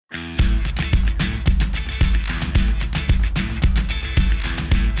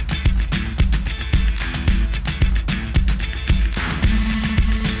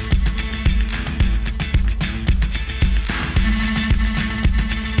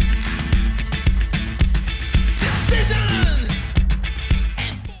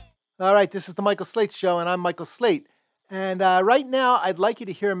All right, this is the Michael Slate Show, and I'm Michael Slate. And right now, I'd like you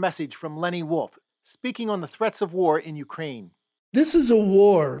to hear a message from Lenny Wolff, speaking on the threats of war in Ukraine. This is a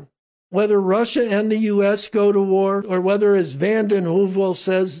war. Whether Russia and the U.S. go to war, or whether, as Vanden Heuvel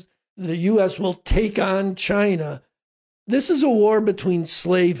says, the U.S. will take on China, this is a war between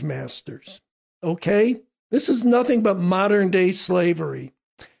slave masters, okay? This is nothing but modern-day slavery.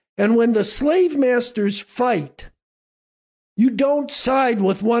 And when the slave masters fight, you don't side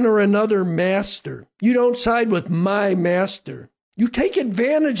with one or another master. You don't side with my master. You take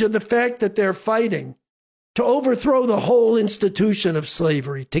advantage of the fact that they're fighting to overthrow the whole institution of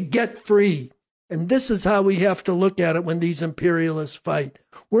slavery, to get free. And this is how we have to look at it when these imperialists fight.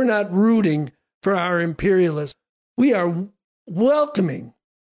 We're not rooting for our imperialists. We are welcoming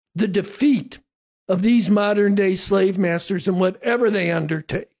the defeat of these modern-day slave masters in whatever they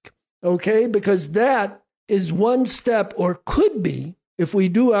undertake, okay? Because that is one step, or could be, if we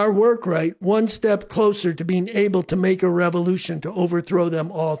do our work right, one step closer to being able to make a revolution to overthrow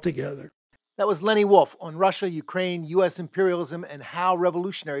them altogether. That was Lenny Wolff on Russia, Ukraine, U.S. imperialism, and how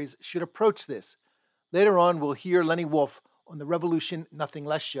revolutionaries should approach this. Later on, we'll hear Lenny Wolff on the Revolution Nothing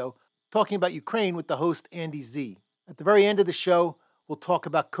Less show, talking about Ukraine with the host Andy Z. At the very end of the show, we'll talk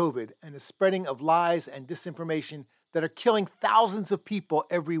about COVID and the spreading of lies and disinformation that are killing thousands of people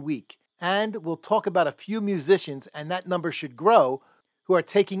every week. And we'll talk about a few musicians, and that number should grow, who are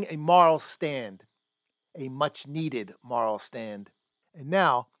taking a moral stand, a much-needed moral stand. And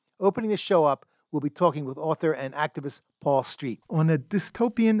now, opening the show up, we'll be talking with author and activist Paul Street on a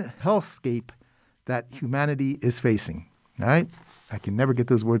dystopian hellscape that humanity is facing. All right? I can never get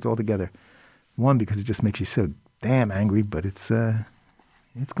those words all together. One, because it just makes you so damn angry, but it's going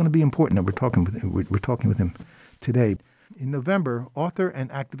to be important that we're talking with him today. In November, author and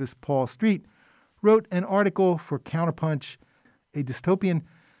activist Paul Street wrote an article for Counterpunch, A Dystopian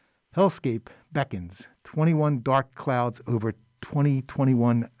Hellscape Beckons, 21 Dark Clouds Over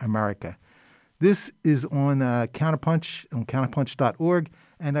 2021 America. This is on Counterpunch, on counterpunch.org,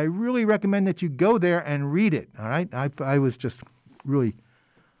 and I really recommend that you go there and read it, all right? I was just really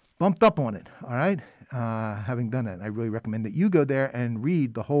bumped up on it, all right, having done that. I really recommend that you go there and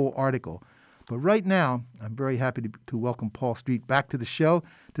read the whole article. But right now, I'm very happy to welcome Paul Street back to the show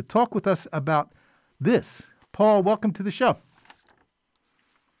to talk with us about this. Paul, welcome to the show.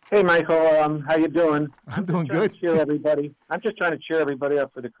 Hey, Michael. How you doing? I'm doing good. I'm just trying to cheer everybody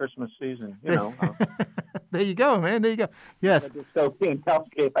up for the Christmas season. You know. There you go, man. There you go. Yes. Dystopian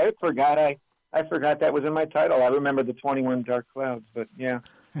hellscape. I forgot that was in my title. I remember the 21 Dark Clouds, but yeah.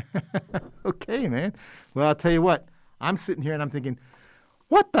 Okay, man. Well, I'll tell you what. I'm sitting here and I'm thinking,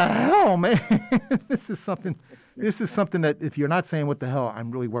 what the hell, man? This is something that if you're not saying what the hell, I'm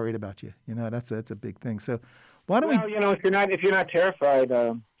really worried about you. You know, that's a big thing. So why don't we? You know, if you're not terrified,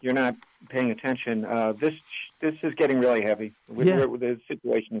 you're not paying attention. This is getting really heavy. The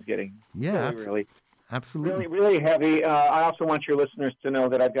situation is getting really absolutely really heavy. I also want your listeners to know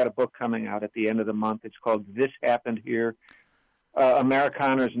that I've got a book coming out at the end of the month. It's called This Happened Here: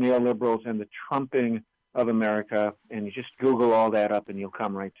 Amerikaners, Neoliberals, and the Trumping of America, and you just Google all that up, and you'll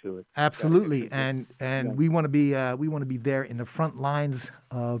come right to it. Absolutely, and we want to be there in the front lines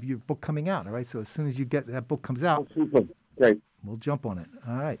of your book coming out. All right, so as soon as that book comes out, great, we'll jump on it.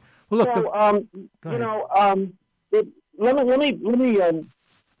 All right. Well, look,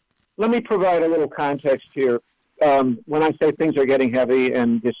 let me provide a little context here. When I say things are getting heavy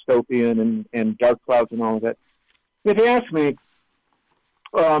and dystopian and dark clouds and all of that, if you ask me,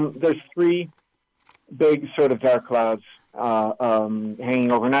 there's three big sort of dark clouds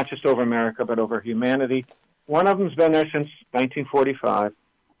hanging over, not just over America, but over humanity. One of them's been there since 1945,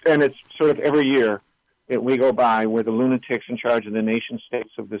 and it's sort of every year that we go by where the lunatics in charge of the nation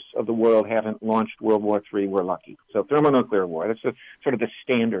states of the world haven't launched World War III. We're lucky. So thermonuclear war, that's sort of the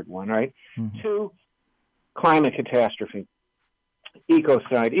standard one, right? Mm-hmm. 2, climate catastrophe.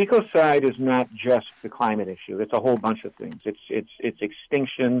 Ecocide. Ecocide is not just the climate issue. It's a whole bunch of things. It's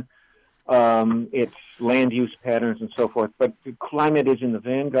extinction. It's land use patterns and so forth, but climate is in the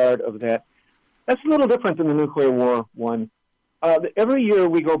vanguard of that. That's a little different than the nuclear war one. Every year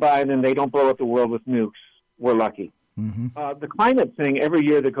we go by and then they don't blow up the world with nukes. We're lucky. Mm-hmm. The climate thing, every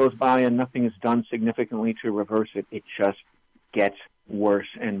year that goes by and nothing is done significantly to reverse it, it just gets worse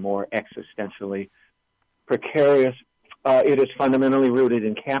and more existentially precarious. It is fundamentally rooted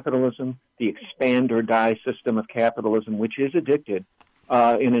in capitalism, the expand or die system of capitalism, which is addicted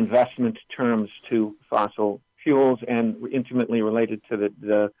in investment terms to fossil fuels, and intimately related to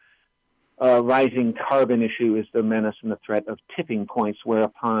the rising carbon issue is the menace and the threat of tipping points,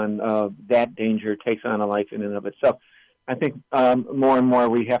 whereupon that danger takes on a life in and of itself. I think more and more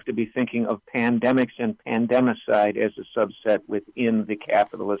we have to be thinking of pandemics and pandemicide as a subset within the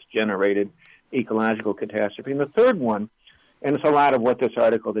capitalist-generated ecological catastrophe. And the third one, and it's a lot of what this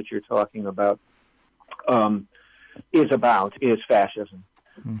article that you're talking about is fascism,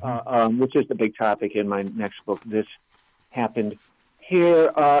 which is the big topic in my next book. This happened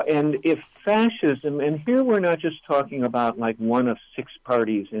here, and if fascism, and here we're not just talking about like one of 6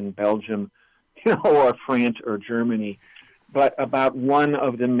 parties in Belgium, or France or Germany, but about one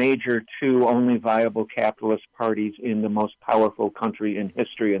of the major 2 only viable capitalist parties in the most powerful country in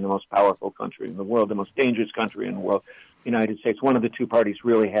history and the most powerful country in the world, the most dangerous country in the world, United States. One of the 2 parties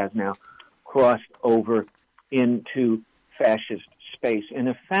really has now crossed over into fascist space. And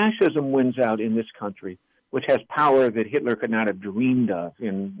if fascism wins out in this country, which has power that Hitler could not have dreamed of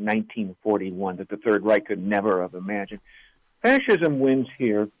in 1941, that the Third Reich could never have imagined, fascism wins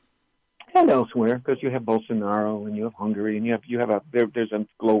here and elsewhere, because you have Bolsonaro and you have Hungary and there's a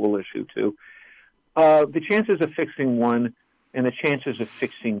global issue too. The chances of fixing one and the chances of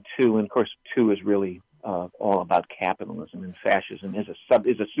fixing 2, and of course 2 is really all about capitalism, and fascism is a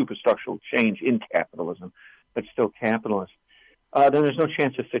superstructural change in capitalism, but still capitalist. Then there's no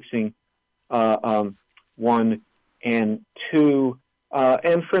chance of fixing 1 and 2.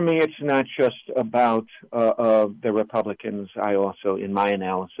 And for me, it's not just about the Republicans. I also, in my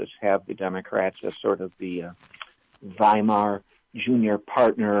analysis, have the Democrats as sort of the Weimar junior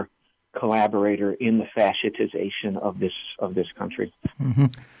partner, collaborator in the fascistization of this country. Mm-hmm.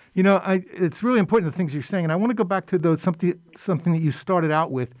 It's really important, the things you're saying, and I want to go back to something that you started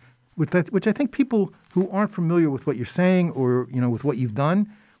out with that, which I think people who aren't familiar with what you're saying or with what you've done,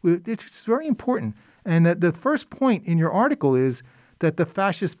 it's very important. And that the first point in your article is that the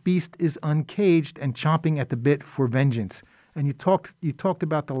fascist beast is uncaged and chomping at the bit for vengeance. And you talked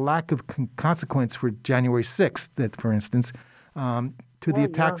about the lack of consequence for January 6th, that, for instance, to the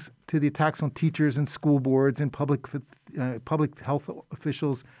attacks on teachers and school boards and public health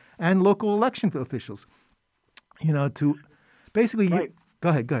officials and local election officials. To basically, right. Go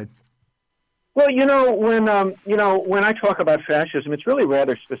ahead. Well, when I talk about fascism, it's really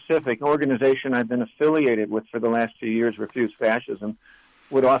rather specific. An organization I've been affiliated with for the last few years, Refuse Fascism,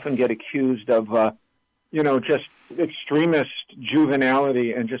 would often get accused of, just extremist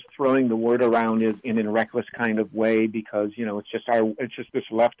juvenility and just throwing the word around in a reckless kind of way, because it's just this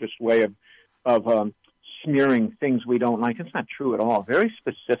leftist way of smearing things we don't like. It's not true at all. Very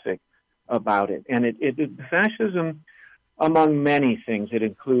specific about it, and fascism. Among many things, it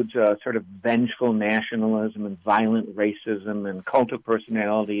includes sort of vengeful nationalism and violent racism and cult of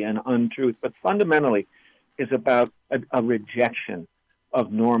personality and untruth, but fundamentally is about a rejection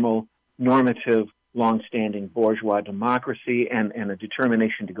of normative, long-standing bourgeois democracy and a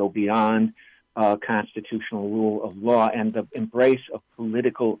determination to go beyond constitutional rule of law and the embrace of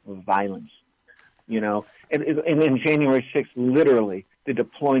political violence. And in January 6th, literally, the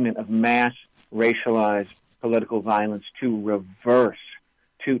deployment of mass racialized political violence to reverse,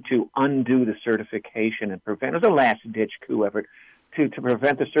 to undo the certification and prevent. It was a last-ditch coup effort to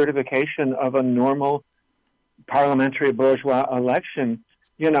prevent the certification of a normal parliamentary bourgeois election,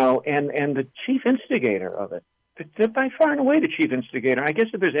 and the chief instigator of it, by far and away the chief instigator. I guess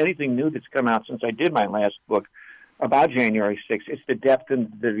if there's anything new that's come out since I did my last book about January 6th, it's the depth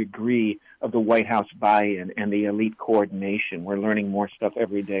and the degree of the White House buy-in and the elite coordination. We're learning more stuff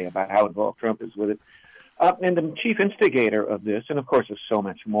every day about how involved Trump is with it. And the chief instigator of this, and of course there's so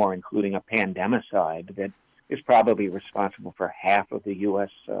much more, including a pandemicide that is probably responsible for half of the U.S.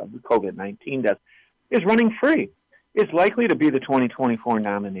 COVID-19 deaths, is running free, is likely to be the 2024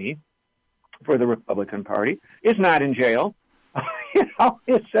 nominee for the Republican Party, is not in jail.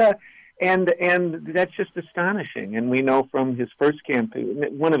 And that's just astonishing. And we know from his first campaign,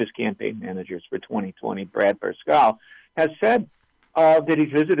 one of his campaign managers for 2020, Brad Parscale, has said that he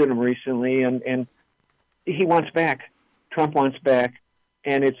visited him recently and he wants back. Trump wants back,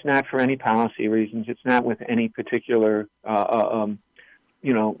 and it's not for any policy reasons. It's not with any particular, strong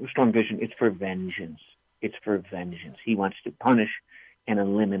vision. It's for vengeance. It's for vengeance. He wants to punish and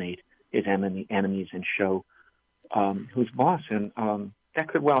eliminate his enemies and show who's boss. And that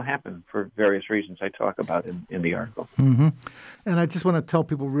could well happen for various reasons I talk about in the article. Mm-hmm. And I just want to tell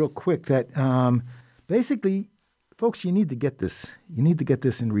people real quick that basically, folks, you need to get this. You need to get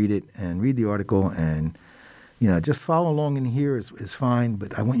this and read it and read the article and just follow along in here is fine,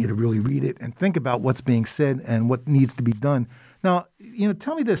 but I want you to really read it and think about what's being said and what needs to be done. Now,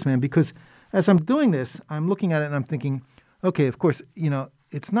 tell me this, man, because as I'm doing this, I'm looking at it and I'm thinking, okay, of course,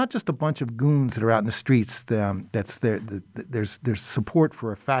 it's not just a bunch of goons that are out in the streets. That's there. There's support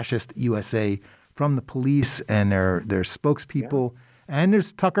for a fascist USA from the police and their spokespeople. Yeah. And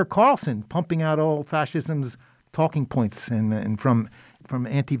there's Tucker Carlson pumping out all fascism's talking points and from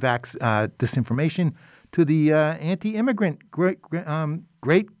anti-vax disinformation to the anti-immigrant great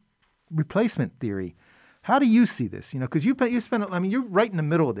replacement theory. How do you see this? Because you're right in the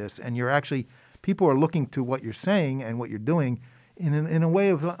middle of this, and people are looking to what you're saying and what you're doing in a way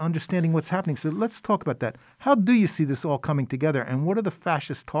of understanding what's happening. So let's talk about that. How do you see this all coming together, and what are the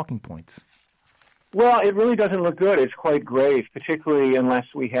fascist talking points? Well, it really doesn't look good. It's quite grave, particularly unless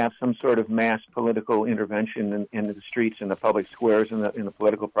we have some sort of mass political intervention in the streets and the public squares in the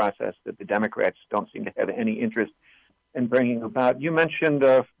political process that the Democrats don't seem to have any interest in bringing about. You mentioned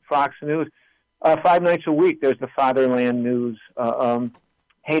Fox News. 5 nights a week, there's the Fatherland News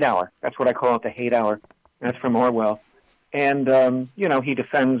hate hour. That's what I call it, the hate hour. That's from Orwell. And, he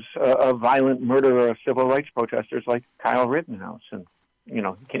defends a violent murderer of civil rights protesters like Kyle Rittenhouse. And, he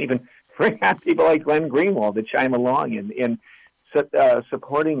can even bring out people like Glenn Greenwald to chime along in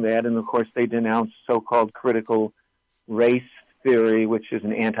supporting that. And, of course, they denounce so-called critical race theory, which is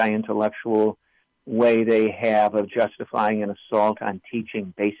an anti-intellectual way they have of justifying an assault on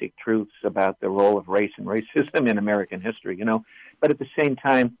teaching basic truths about the role of race and racism in American history, But at the same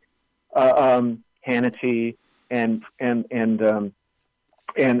time, Hannity and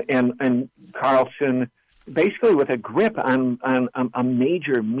Carlson, basically with a grip on a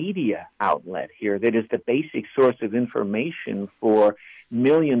major media outlet here that is the basic source of information for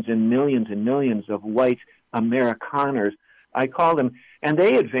millions and millions and millions of white Amerikaners, I call them, and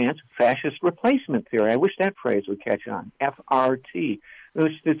they advance fascist replacement theory. I wish that phrase would catch on, FRT.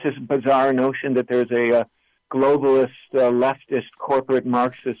 It's this bizarre notion that there's a globalist, leftist, corporate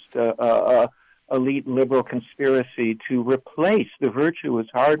Marxist, elite liberal conspiracy to replace the virtuous,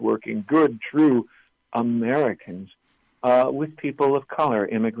 hardworking, good, true Americans with people of color,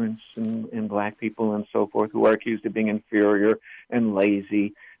 immigrants and black people and so forth, who are accused of being inferior and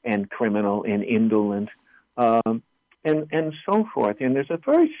lazy and criminal and indolent. And so forth. And there's a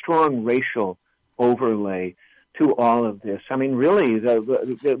very strong racial overlay to all of this. I mean, really,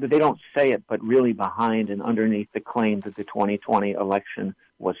 they don't say it, but really behind and underneath the claim that the 2020 election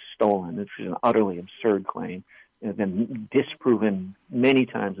was stolen, which is an utterly absurd claim, and been disproven many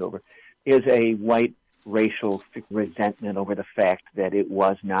times over, is a white racial resentment over the fact that it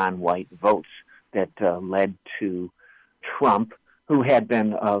was non-white votes that led to Trump, who had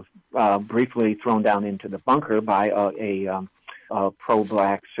been briefly thrown down into the bunker by a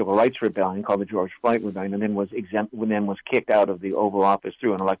pro-black civil rights rebellion called the George Floyd Rebellion, and then was kicked out of the Oval Office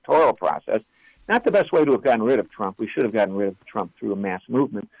through an electoral process. Not the best way to have gotten rid of Trump. We should have gotten rid of Trump through a mass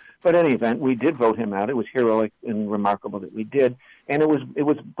movement. But in any event, we did vote him out. It was heroic and remarkable that we did, and it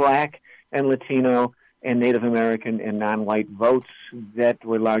was black and Latino and Native American and non-white votes that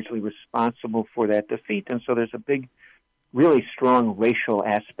were largely responsible for that defeat. And so there's a big, really strong racial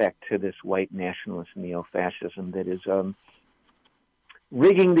aspect to this white nationalist neo-fascism that is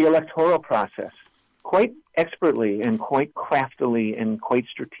rigging the electoral process quite expertly and quite craftily and quite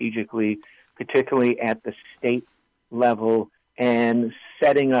strategically, particularly at the state level, and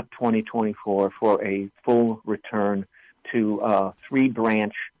setting up 2024 for a full return to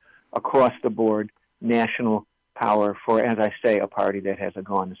three-branch, across-the-board national power for, as I say, a party that has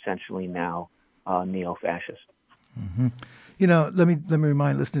gone essentially now neo-fascist. Mm-hmm. Let me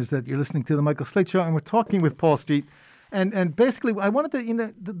remind listeners that you're listening to the Michael Slate Show, and we're talking with Paul Street. And basically, I wanted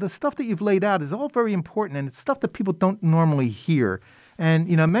to, the stuff that you've laid out is all very important, and it's stuff that people don't normally hear. And,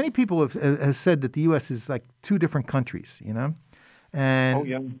 many people have said that the U.S. is like two different countries,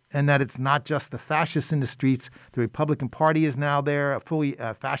 and and that it's not just the fascists in the streets. The Republican Party is now there, a fully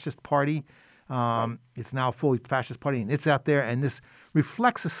fascist party. It's now a fully fascist party, and it's out there. And this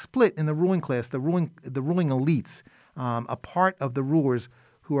reflects a split in the ruling class, the ruling elites, a part of the rulers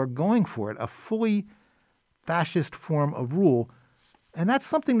who are going for it, a fully fascist form of rule. And that's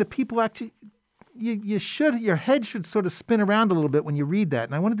something that people actually, your head should sort of spin around a little bit when you read that.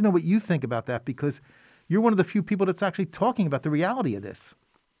 And I wanted to know what you think about that, because you're one of the few people that's actually talking about the reality of this.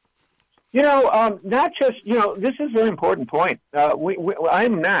 Not just, this is a very important point.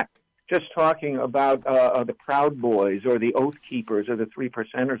 I'm not just talking about the Proud Boys or the Oath Keepers or the Three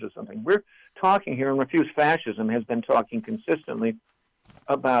Percenters or something. We're talking here, and Refuse Fascism has been talking consistently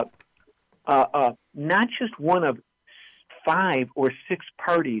about not just one of 5 or 6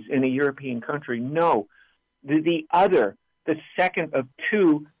 parties in a European country. No, the second of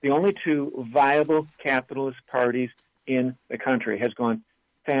 2, the only 2 viable capitalist parties in the country has gone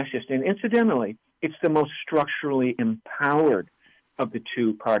fascist. And incidentally, it's the most structurally empowered of the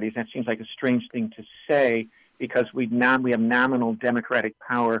 2 parties. That seems like a strange thing to say, because we have nominal democratic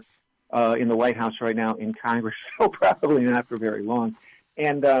power in the White House right now, in Congress, so probably not for very long.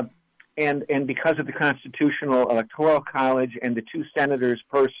 And because of the Constitutional Electoral College and the 2 senators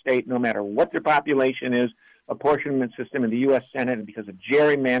per state, no matter what their population is, apportionment system in the U.S. Senate, and because of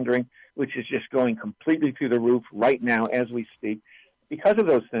gerrymandering, which is just going completely through the roof right now as we speak, because of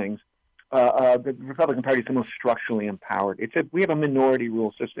those things, the Republican Party is the most structurally empowered. We have a minority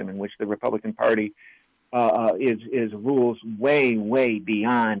rule system in which the Republican Party is rules way, way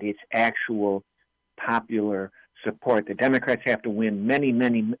beyond its actual popular support. The Democrats have to win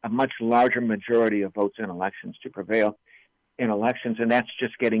a much larger majority of votes in elections to prevail in elections, and that's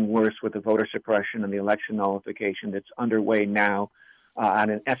just getting worse with the voter suppression and the election nullification that's underway now on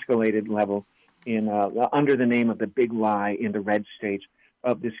an escalated level under the name of the big lie in the red states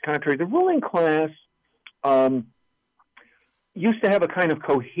of this country. The ruling class used to have a kind of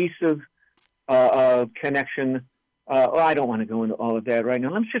cohesive connection. I don't want to go into all of that right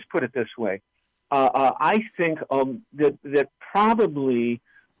now. Let's just put it this way. I think that probably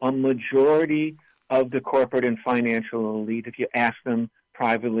a majority of the corporate and financial elite, if you ask them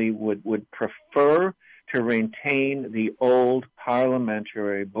privately, would prefer to maintain the old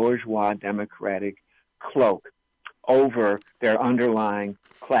parliamentary bourgeois democratic cloak over their underlying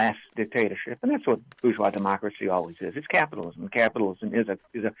class dictatorship. And that's what bourgeois democracy always is. It's capitalism. Capitalism is a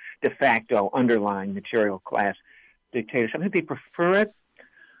de facto underlying material class dictatorship. I think they prefer it,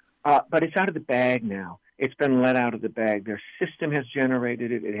 but it's out of the bag now. It's been let out of the bag. Their system has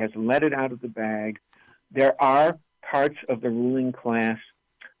generated it. It has let it out of the bag. There are parts of the ruling class,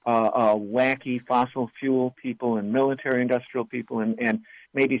 wacky fossil fuel people and military industrial people and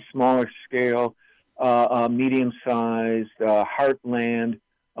maybe smaller scale, medium-sized, heartland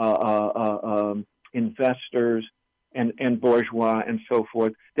investors and bourgeois and so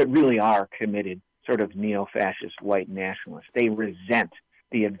forth that really are committed sort of neo-fascist white nationalists. They resent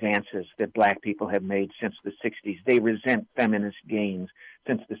the advances that black people have made since the 60s. They resent feminist gains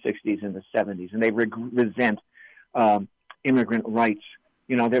since the 60s and the 70s, and they resent immigrant rights.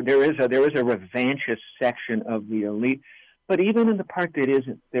 You know, there is a revanchist section of the elite, but even in the part that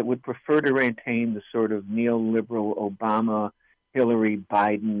isn't, that would prefer to maintain the sort of neoliberal Obama, Hillary,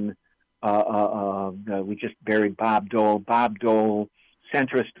 Biden, we just buried Bob Dole,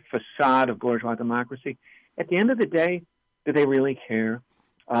 centrist facade of bourgeois democracy. At the end of the day, do they really care?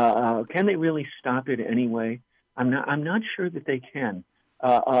 Can they really stop it anyway? I'm not sure that they can.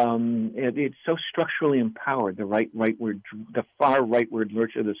 It's so structurally empowered. The far rightward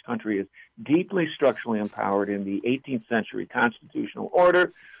lurch of this country is deeply structurally empowered in the 18th century constitutional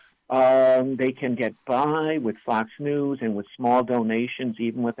order. They can get by with Fox News and with small donations,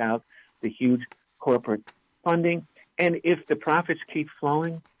 even without the huge corporate funding. And if the profits keep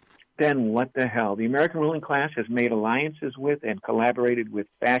flowing, then what the hell? The American ruling class has made alliances with and collaborated with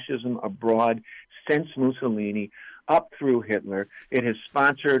fascism abroad since Mussolini, up through Hitler. It has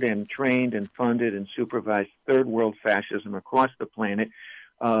sponsored and trained and funded and supervised third world fascism across the planet,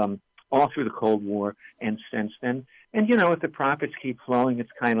 all through the Cold War and since then. And, you know, if the profits keep flowing,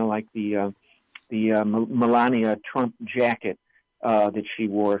 it's kind of like the Melania Trump jacket that she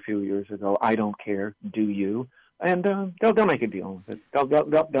wore a few years ago. I don't care, do you? And they'll make a deal with it.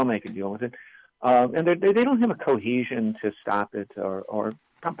 They'll make a deal with it. And they don't have a cohesion to stop it, or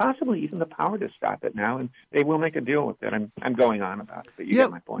possibly even the power to stop it now. And they will make a deal with it. I'm going on about it, but you get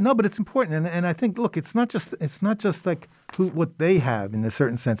my point. No, but it's important, and I think, look, it's not just like what they have in a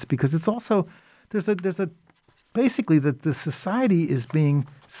certain sense, because it's also there's a basically the society is being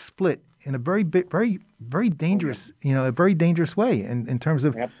split in a very dangerous, a very dangerous way in terms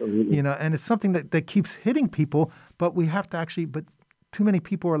of, absolutely, and it's something that keeps hitting people, but we have to but too many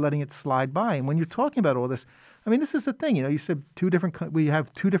people are letting it slide by. And when you're talking about all this, I mean, this is the thing, you said we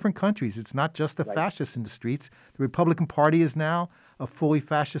have two different countries. It's not just the fascists in the streets. The Republican Party is now a fully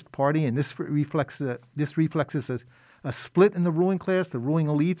fascist party, and this reflects a split in the ruling class, the ruling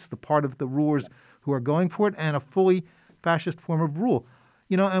elites, the part of the rulers who are going for it, and a fully fascist form of rule.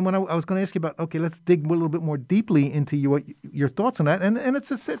 And when I was going to ask you about, okay, let's dig a little bit more deeply into your thoughts on that. And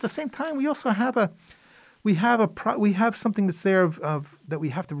it's at the same time, we also have we have something that's there of that we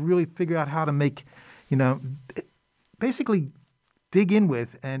have to really figure out how to make, basically dig in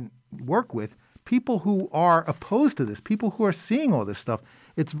with and work with people who are opposed to this, people who are seeing all this stuff.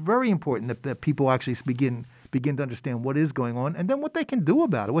 It's very important that people actually begin to understand what is going on and then what they can do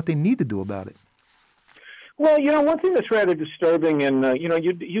about it, what they need to do about it. Well, one thing that's rather disturbing, and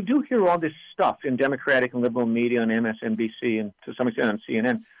you do hear all this stuff in Democratic and liberal media on MSNBC and to some extent on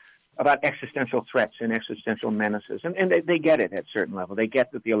CNN, about existential threats and existential menaces. And they get it at a certain level. They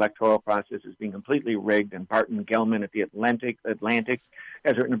get that the electoral process is being completely rigged. And Barton Gellman at the Atlantic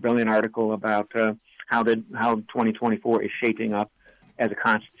has written a brilliant article about how 2024 is shaping up as a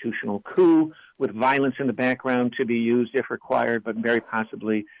constitutional coup with violence in the background to be used if required, but very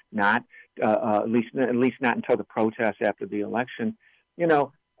possibly not, at least not until the protests after the election.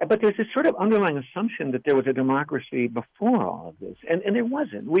 But there's this sort of underlying assumption that there was a democracy before all of this, and there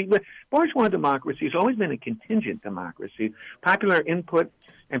wasn't. Bourgeois democracy has always been a contingent democracy. Popular input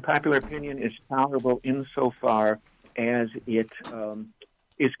and popular opinion is tolerable insofar as it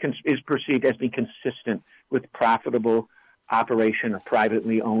is perceived as being consistent with profitable operation of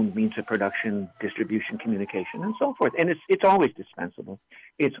privately owned means of production, distribution, communication, and so forth. And it's always dispensable.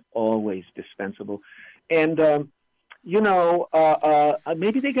 It's always dispensable, and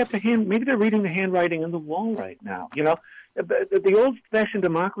maybe they got maybe they're reading the handwriting on the wall right now. The old-fashioned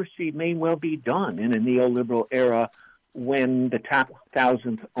democracy may well be done in a neoliberal era when the top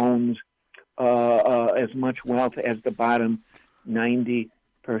 1,000th owns as much wealth as the bottom 90%.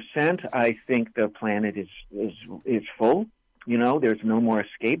 I think the planet is full. There's no more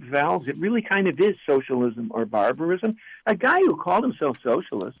escape valves. It really kind of is socialism or barbarism. A guy who called himself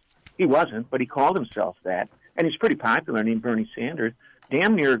socialist, he wasn't, but he called himself that. And he's pretty popular, named Bernie Sanders,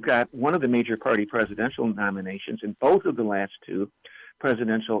 damn near got one of the major party presidential nominations in both of the last two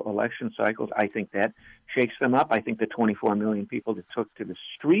presidential election cycles. I think that shakes them up. I think the 24 million people that took to the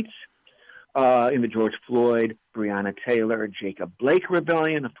streets in the George Floyd, Breonna Taylor, Jacob Blake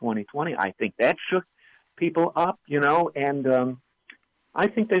rebellion of 2020, I think that shook people up, and I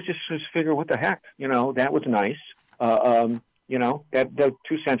think they just figure, what the heck, that was nice. That the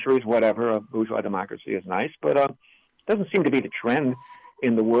 2 centuries, whatever, of bourgeois democracy is nice, but it doesn't seem to be the trend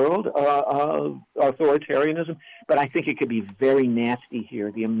in the world of authoritarianism. But I think it could be very nasty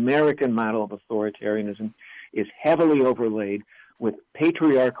here. The American model of authoritarianism is heavily overlaid with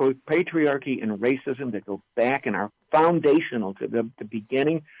patriarchy and racism that go back and are foundational to the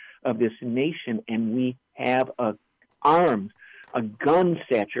beginning of this nation. And we have a gun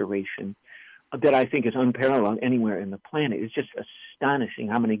saturation that I think is unparalleled anywhere in the planet. It's just astonishing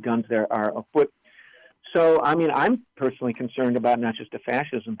how many guns there are afoot. So, I'm personally concerned about not just a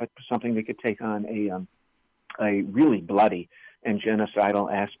fascism, but something that could take on a really bloody and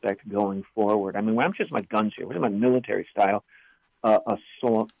genocidal aspect going forward. We're not just about guns here. We're talking about military-style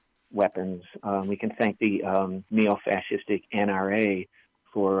assault weapons. We can thank the neo-fascistic NRA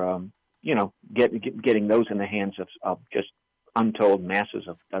for, getting those in the hands of just untold masses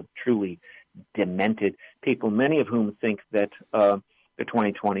of truly demented people, many of whom think that the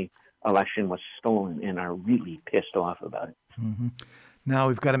 2020 election was stolen and are really pissed off about it. Mm-hmm. Now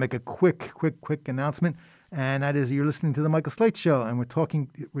we've got to make a quick announcement, and that is you're listening to the Michael Slate Show, and we're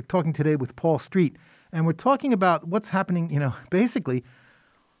talking today with Paul Street, and we're talking about what's happening. Basically,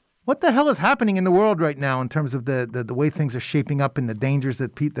 what the hell is happening in the world right now in terms of the way things are shaping up and the dangers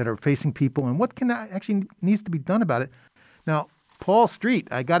that are facing people, and what actually needs to be done about it. Now, Paul Street,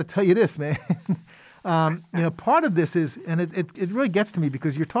 I got to tell you this, man. Part of this is, and it really gets to me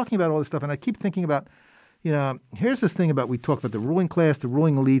because you're talking about all this stuff, and I keep thinking about, here's this thing about, we talk about the ruling class, the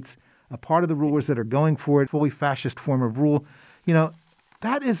ruling elites, a part of the rulers that are going for it, fully fascist form of rule.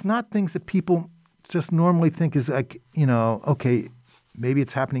 That is not things that people just normally think is like, okay, maybe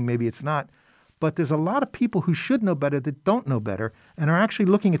it's happening, maybe it's not. But there's a lot of people who should know better that don't know better and are actually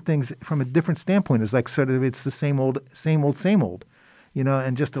looking at things from a different standpoint. It's like sort of it's the same old,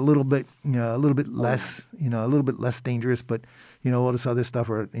 and just a little bit less, a little bit less dangerous, but, all this other stuff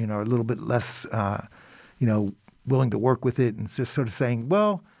are, a little bit less, willing to work with it, and it's just sort of saying,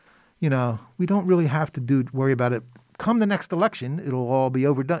 well, we don't really have to worry about it. Come the next election, it'll all be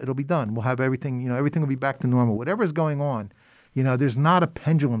overdone. It'll be done. We'll have everything, everything will be back to normal. Whatever is going on. There's not a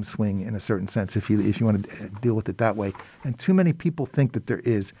pendulum swing in a certain sense if you want to deal with it that way. And too many people think that there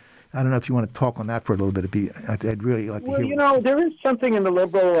is. I don't know if you want to talk on that for a little bit. I'd really like to hear. Well, there is something in the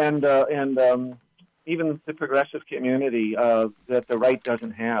liberal and even the progressive community that the right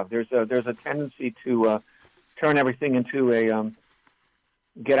doesn't have. There's a tendency to turn everything into a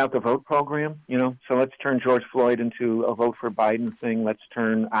get out the vote program. So let's turn George Floyd into a vote for Biden thing. Let's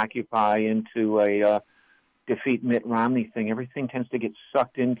turn Occupy into a defeat Mitt Romney thing. Everything tends to get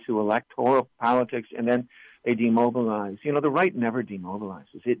sucked into electoral politics, and then they demobilize. The right never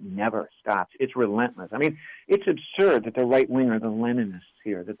demobilizes. It never stops. It's relentless. It's absurd that the right wing are the Leninists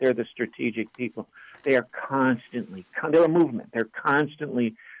here, that they're the strategic people. They are constantly, they're a movement. They're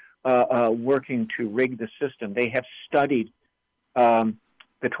constantly working to rig the system. They have studied the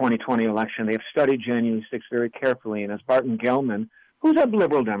 2020 election. They have studied January 6th very carefully, and as Barton Gellman who's a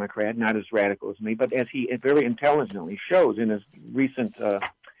liberal Democrat, not as radical as me, but as he very intelligently shows in his recent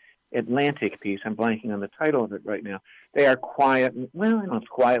Atlantic piece, I'm blanking on the title of it right now, they are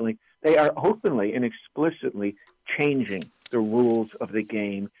they are openly and explicitly changing the rules of the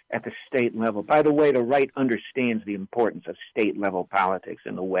game at the state level. By the way, the right understands the importance of state-level politics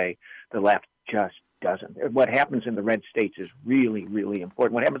in a way the left just doesn't. What happens in the red states is really, really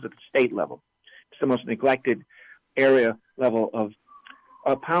important. What happens at the state level? It's the most neglected area level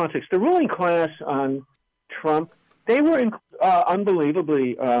of politics. The ruling class on Trump, they were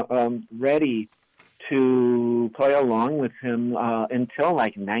unbelievably ready to play along with him until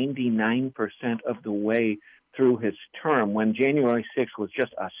like 99% of the way through his term, when January 6th was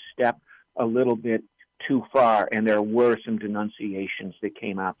just a step a little bit too far, and there were some denunciations that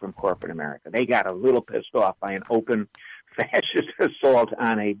came out from corporate America. They got a little pissed off by an open fascist assault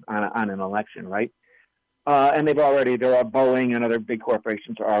on an election, right? And there are Boeing and other big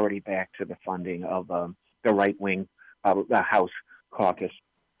corporations are already back to the funding of the right-wing the House caucus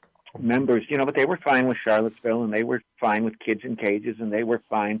members, but they were fine with Charlottesville, and they were fine with kids in cages, and they were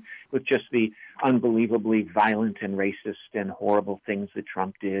fine with just the unbelievably violent and racist and horrible things that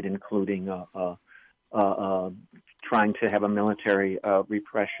Trump did, including trying to have a military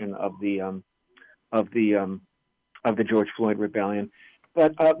repression of the George Floyd rebellion.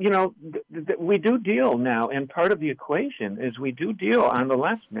 But we do deal now, and part of the equation is we do deal on the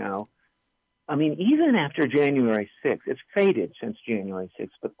left now. I mean, even after January 6th, it's faded since January 6th,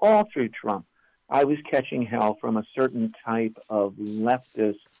 but all through Trump, I was catching hell from a certain type of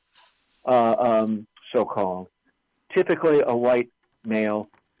leftist, so-called, typically a white male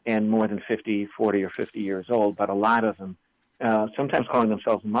and more than 40 or 50 years old, but a lot of them, sometimes calling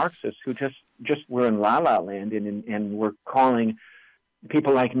themselves Marxists, who just were in la-la land and were calling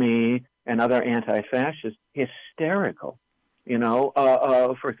people like me and other anti-fascists hysterical,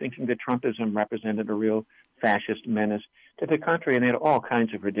 for thinking that Trumpism represented a real fascist menace to the country. And they had all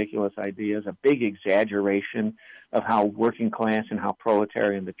kinds of ridiculous ideas, a big exaggeration of how working class and how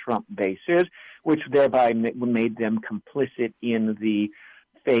proletarian the Trump base is, which thereby made them complicit in the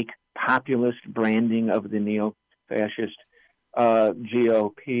fake populist branding of the neo-fascist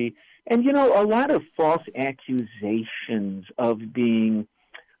GOP. And, a lot of false accusations of being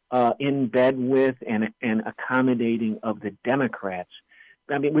in bed with and accommodating of the Democrats.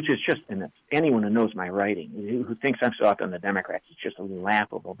 I mean, which is just, and anyone who knows my writing, who thinks I'm soft on the Democrats, it's just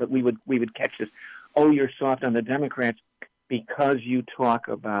laughable. But we would catch this, oh, you're soft on the Democrats because you talk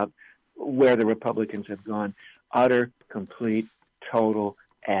about where the Republicans have gone. Utter, complete, total,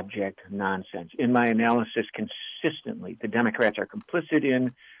 abject nonsense. In my analysis, consistently, the Democrats are complicit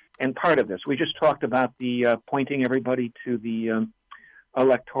in, and part of this. We just talked about the pointing everybody to the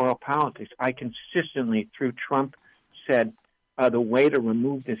electoral politics. I consistently, through Trump, said the way to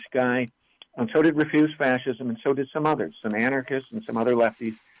remove this guy, and so did Refuse Fascism, and so did some others, some anarchists and some other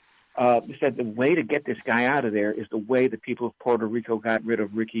lefties, said the way to get this guy out of there is the way the people of Puerto Rico got rid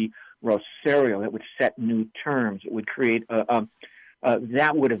of Ricky Rosario. It would set new terms. It would create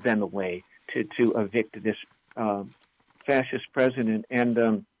that would have been the way to evict this fascist president. And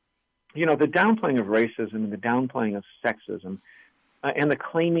the downplaying of racism and the downplaying of sexism, and the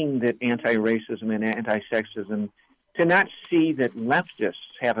claiming that anti-racism and anti-sexism, to not see that leftists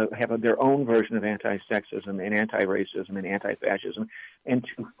have their own version of anti-sexism and anti-racism and anti-fascism, and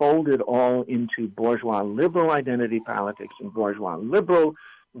to fold it all into bourgeois liberal identity politics and bourgeois liberal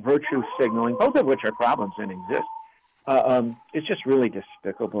virtue signaling, both of which are problems and exist. It's just really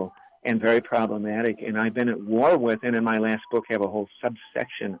despicable and very problematic. And I've been at war with, and in my last book have a whole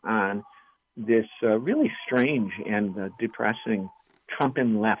subsection on this really strange and depressing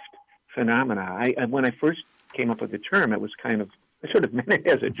Trump-and left phenomena. When I first came up with the term, it was I sort of meant it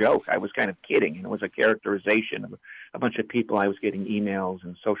as a joke. I was kind of kidding, and it was a characterization of a bunch of people I was getting emails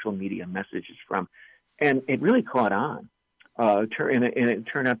and social media messages from, and it really caught on. And it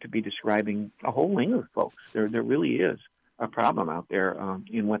turned out to be describing a whole wing of folks. There really is a problem out there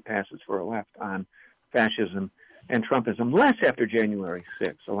in what passes for a left on fascism and Trumpism. Less after January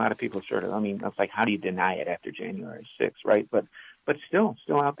 6th. A lot of people it's like, how do you deny it after January 6th, right? But still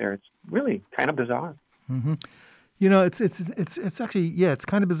out there. It's really kind of bizarre. Mm-hmm. It's actually, it's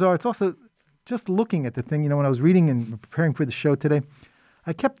kind of bizarre. It's also just looking at the thing, when I was reading and preparing for the show today,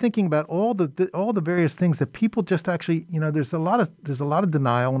 I kept thinking about all the various things that people just actually, there's a lot of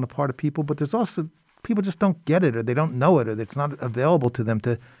denial on the part of people, but there's also people just don't get it, or they don't know it, or it's not available to them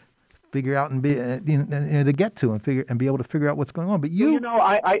to figure out and be to get to and be able to figure out what's going on. But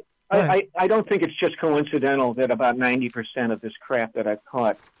I don't think it's just coincidental that about 90% of this crap that I've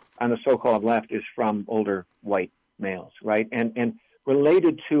caught on the so-called left is from older white males, right? And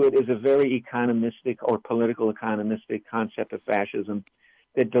related to it is a very economistic or political economistic concept of fascism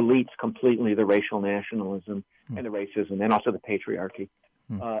that deletes completely the racial nationalism and the racism and also the patriarchy,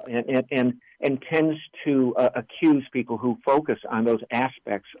 and tends to accuse people who focus on those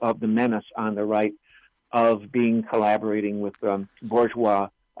aspects of the menace on the right of collaborating with bourgeois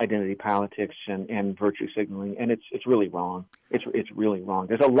identity politics and virtue signaling, and it's really wrong. It's really wrong.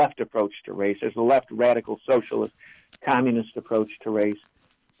 There's a left approach to race. There's a left radical socialist, communist approach to race,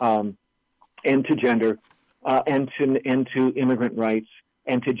 and to gender, and to immigrant rights,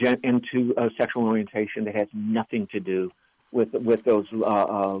 and to sexual orientation that has nothing to do with those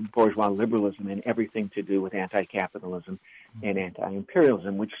bourgeois liberalism and everything to do with anti-capitalism and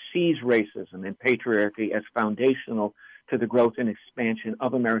anti-imperialism, which sees racism and patriarchy as foundational to the growth and expansion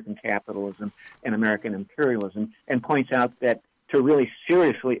of American capitalism and American imperialism, and points out that to really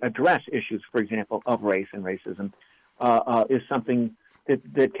seriously address issues, for example, of race and racism, is something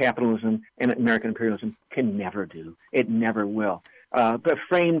that capitalism and American imperialism can never do. It never will. But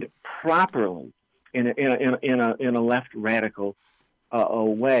framed properly in a left radical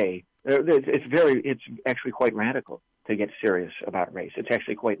way, it's actually quite radical to get serious about race. It's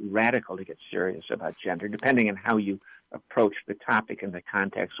actually quite radical to get serious about gender, depending on how you approach the topic and the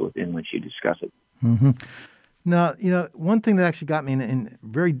context within which you discuss it. Mm-hmm. Now, one thing that actually got me in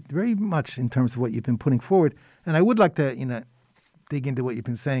very, very much in terms of what you've been putting forward, and I would like to, dig into what you've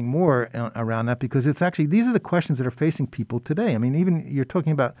been saying more around that, because it's actually, these are the questions that are facing people today. I mean, even you're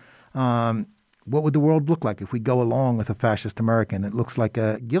talking about what would the world look like if we go along with a fascist American? It looks like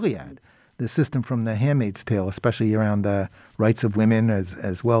a Gilead, the system from The Handmaid's Tale, especially around the rights of women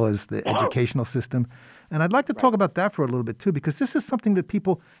as well as the educational system. And I'd like to talk about that for a little bit too, because this is something that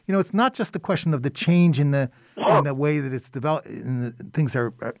people, it's not just the question of the change in the way that it's developed, and the things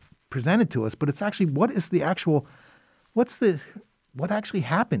are presented to us, but it's actually what actually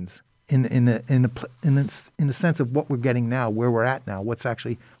happens in the sense of what we're getting now, where we're at now, what's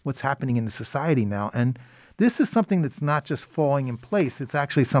happening in the society now. And this is something that's not just falling in place. It's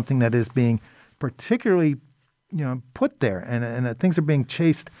actually something that is being particularly, put there, and things are being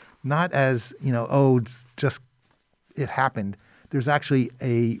chased not as, it's just it happened. There's actually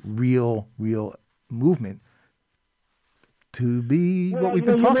a real movement to be what we've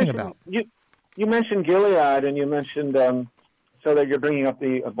been talking about. You mentioned Gilead, and you mentioned so that you're bringing up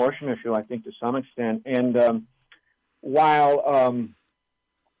the abortion issue, I think, to some extent. And while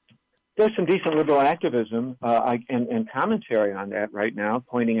there's some decent liberal activism and commentary on that right now,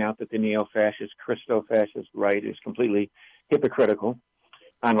 pointing out that the neo-fascist, Christo-fascist right is completely hypocritical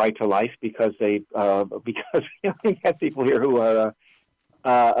on right to life, because you have people here who are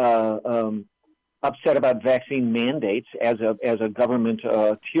upset about vaccine mandates as a government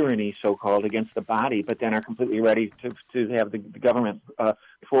tyranny, so-called, against the body, but then are completely ready to have the government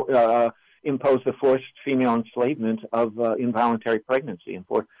impose the forced female enslavement of involuntary pregnancy and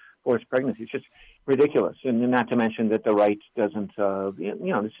forced pregnancy. It's just ridiculous. And not to mention that the right doesn't,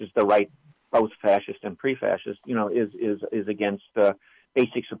 this is the right, both fascist and pre-fascist, is against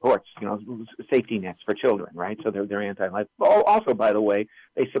basic supports, safety nets for children, right? So they're anti-life. Also, by the way,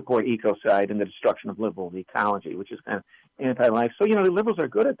 they support ecocide and the destruction of livable ecology, which is kind of anti-life. So, the liberals are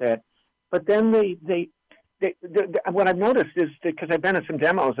good at that. But then they what I've noticed is that, because I've been at some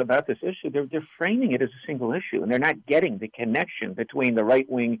demos about this issue, they're framing it as a single issue, and they're not getting the connection between the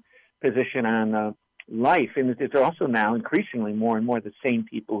right-wing position on life, and they're also now increasingly more and more the same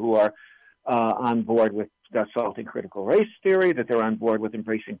people who are on board with the assaulting critical race theory, that they're on board with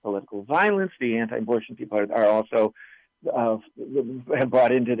embracing political violence. The anti-abortion people are also have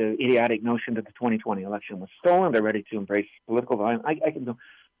bought into the idiotic notion that the 2020 election was stolen. They're ready to embrace political violence. I can go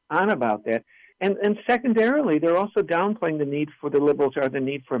on about that. And secondarily, they're also downplaying the need for the liberals or the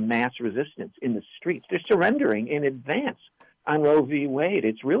need for mass resistance in the streets. They're surrendering in advance on Roe v. Wade.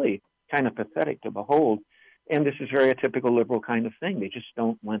 It's really kind of pathetic to behold. And this is very a typical liberal kind of thing. They just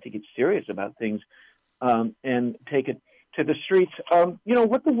don't want to get serious about things and take it to the streets.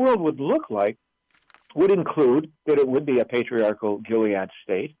 What the world would look like would include that it would be a patriarchal Gilead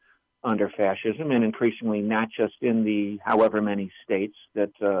state under fascism, and increasingly not just in the however many states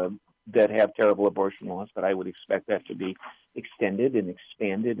that have terrible abortion laws, but I would expect that to be extended and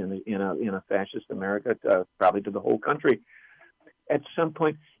expanded in a fascist America, probably to the whole country at some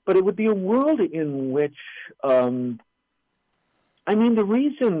point. But it would be a world in which, the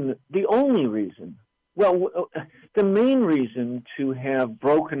main reason to have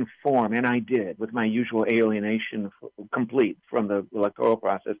broken form, and I did, with my usual alienation complete from the electoral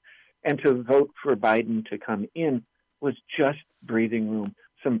process, and to vote for Biden to come in, was just breathing room,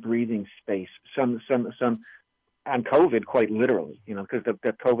 some breathing space, some on COVID quite literally, because the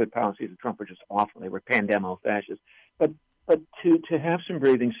COVID policies of Trump were just awful. They were pandemo-fascist. But to have some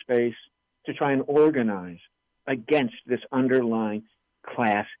breathing space to try and organize against this underlying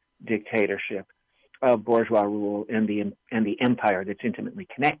class dictatorship of bourgeois rule and the empire that's intimately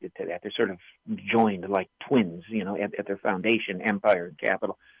connected to that. They're sort of joined like twins, at their foundation, empire and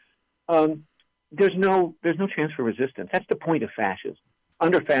capital. There's no chance for resistance. That's the point of fascism.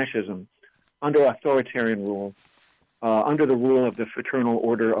 Under fascism, under authoritarian rule, under the rule of the fraternal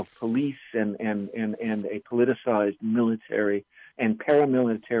order of police and a politicized military and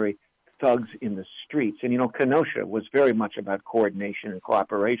paramilitary thugs in the streets. And, Kenosha was very much about coordination and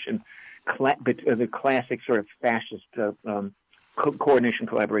cooperation, the classic sort of fascist coordination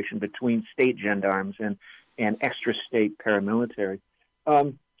collaboration between state gendarmes and extra state paramilitary.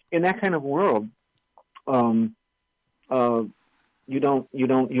 In that kind of world, you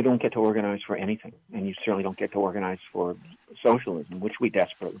don't get to organize for anything, and you certainly don't get to organize for socialism, which we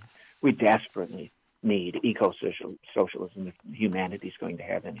desperately need eco-socialism if humanity's going to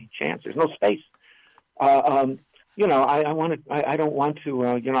have any chance. There's no space. I'd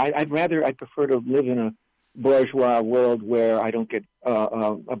prefer to live in a bourgeois world where I don't get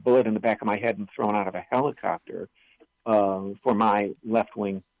a bullet in the back of my head and thrown out of a helicopter for my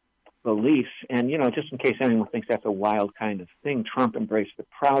left-wing beliefs. And, just in case anyone thinks that's a wild kind of thing, Trump embraced the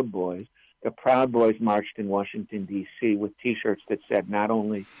Proud Boys. The Proud Boys marched in Washington, D.C. with T-shirts that said not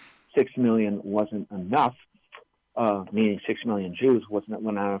only 6 million wasn't enough, meaning 6 million Jews would not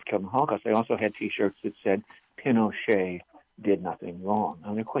have killed in the Holocaust. They also had T-shirts that said Pinochet did nothing wrong.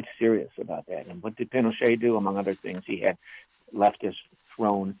 And they're quite serious about that. And what did Pinochet do? Among other things, he had leftists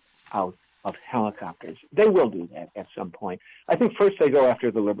thrown out of helicopters. They will do that at some point. I think first they go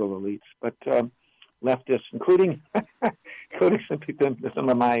after the liberal elites, but leftists, including some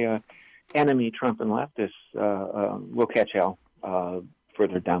of my enemy Trump and leftists, will catch hell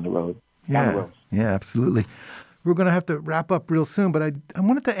further down the road. Yeah, absolutely. We're going to have to wrap up real soon, but I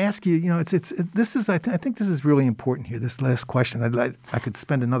wanted to ask you. I think this is really important here. This last question, I could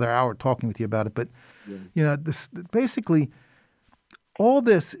spend another hour talking with you about it, but this basically. All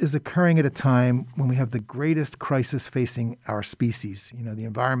this is occurring at a time when we have the greatest crisis facing our species. The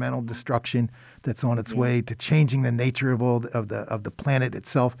environmental destruction that's on its way to changing the nature of the planet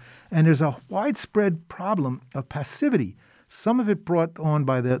itself, and there's a widespread problem of passivity. Some of it brought on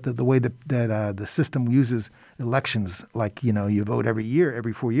by the way that the system uses elections, like you vote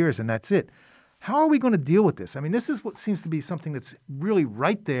every 4 years, and that's it. How are we going to deal with this? I mean, this is what seems to be something that's really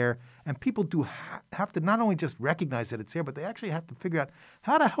right there, and people do have to not only just recognize that it's there, but they actually have to figure out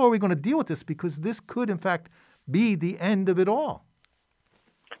how the hell are we going to deal with this, because this could, in fact, be the end of it all.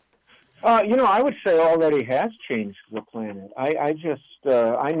 I would say already has changed the planet. I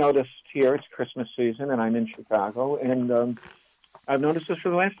noticed here, it's Christmas season, and I'm in Chicago, and I've noticed this for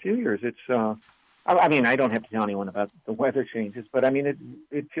the last few years. It's I don't have to tell anyone about the weather changes, but it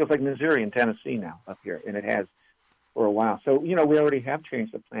feels like Missouri and Tennessee now up here, and it has for a while. So, we already have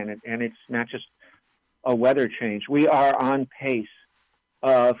changed the planet, and it's not just a weather change. We are on pace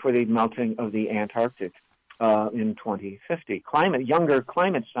for the melting of the Antarctic in 2050. Younger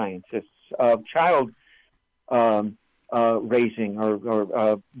climate scientists of child raising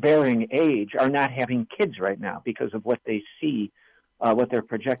or bearing age are not having kids right now because of what they see, what they're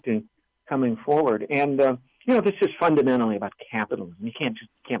projecting coming forward. And, this is fundamentally about capitalism. You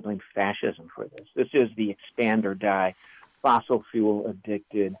can't blame fascism for this. This is the expand or die, fossil fuel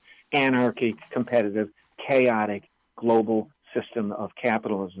addicted, anarchic, competitive, chaotic, global system of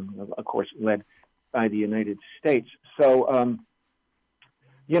capitalism, of course, led by the United States. So,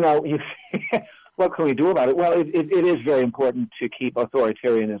 what can we do about it? Well, it is very important to keep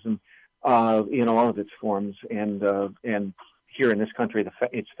authoritarianism in all of its forms, and here in this country,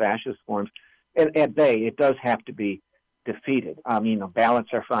 its fascist forms, and at bay. It does have to be defeated. Ballots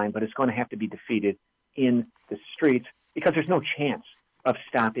are fine, but it's going to have to be defeated in the streets, because there's no chance of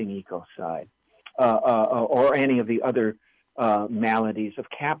stopping ecocide or any of the other maladies of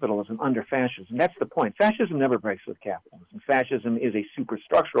capitalism under fascism. That's the point. Fascism never breaks with capitalism. Fascism is a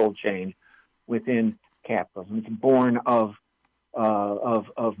superstructural change within capitalism. It's born of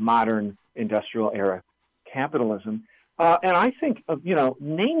modern industrial era capitalism. And I think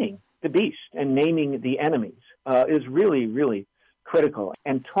naming the beast and naming the enemies is really, really critical.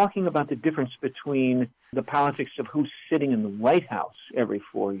 And talking about the difference between the politics of who's sitting in the White House every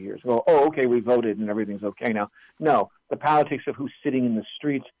 4 years. Well, okay, we voted and everything's okay now. No, the politics of who's sitting in the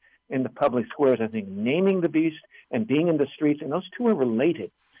streets, in the public squares. I think naming the beast and being in the streets, and those two are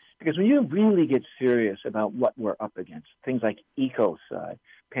related. Because when you really get serious about what we're up against, things like ecocide,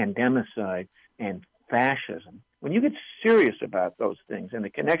 pandemicide, and fascism, when you get serious about those things and the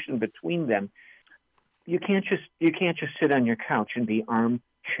connection between them, you can't just sit on your couch and be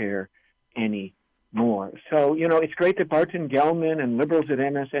armchair anymore. So, it's great that Barton Gellman and liberals at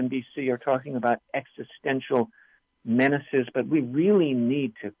MSNBC are talking about existential menaces, but we really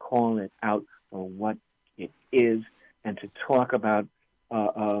need to call it out for what it is and to talk about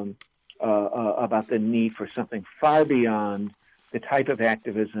the need for something far beyond the type of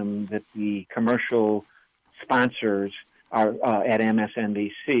activism that the commercial sponsors are at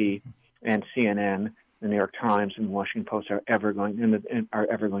MSNBC and CNN, the New York Times, and the Washington Post are ever going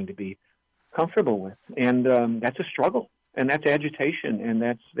to be comfortable with. And that's a struggle, and that's agitation,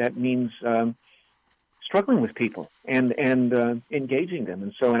 and that means struggling with people and engaging them.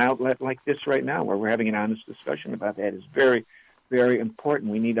 And so an outlet like this right now, where we're having an honest discussion about that, is very, very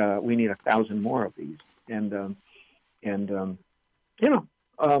important. We need 1,000 more of these.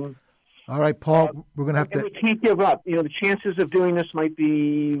 All right, Paul, we're going to have to. We can't give up. The chances of doing this might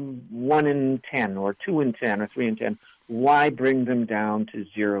be 1 in 10, or 2 in 10, or 3 in 10. Why bring them down to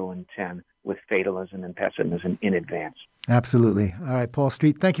 0 in 10 with fatalism and pessimism in advance? Absolutely. All right, Paul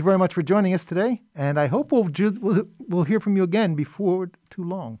Street, thank you very much for joining us today, and I hope we'll hear from you again before too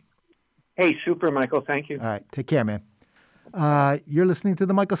long. Hey, super, Michael. Thank you. All right, take care, man. You're listening to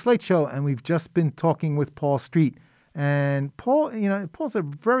the Michael Slate Show, and we've just been talking with Paul Street. And Paul, Paul's a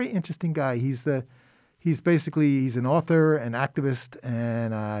very interesting guy. He's an author, an activist,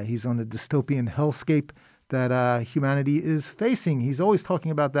 and he's on the dystopian hellscape that humanity is facing. He's always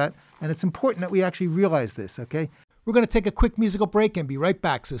talking about that, and it's important that we actually realize this, okay? We're going to take a quick musical break and be right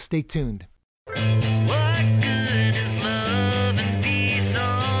back, so stay tuned. What good is love and peace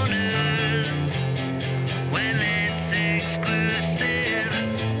on earth when it's exclusive?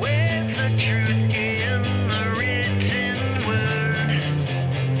 Where's the truth in the written word?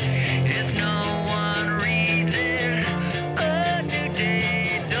 If no one reads it, a new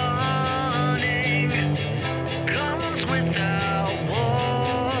day dawning comes without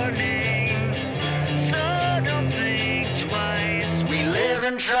warning. So don't think twice. We live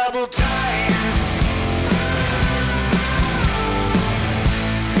in troubled times.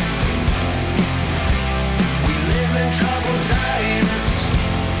 We live in troubled times.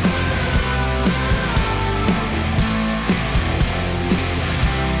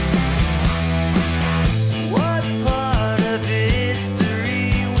 What part of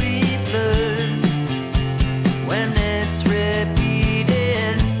history we've learned when it's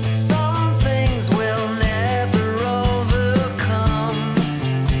repeated? Some things we'll never overcome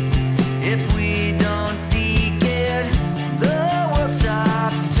if we don't seek it. The world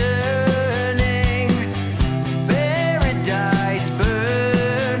stops turning, paradise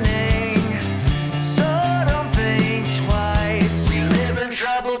burning. So don't think twice. We live in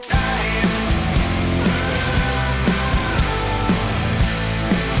troubled times.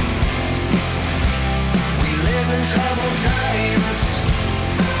 We live in troubled times.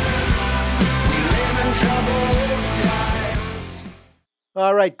 We live in troubled times.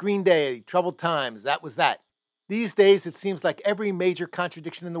 All right, Green Day, Troubled Times, that was that. These days, it seems like every major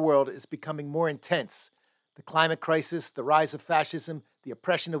contradiction in the world is becoming more intense. The climate crisis, the rise of fascism, the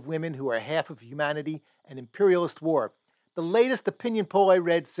oppression of women who are half of humanity, and imperialist war. The latest opinion poll I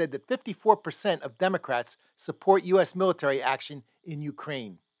read said that 54% of Democrats support U.S. military action in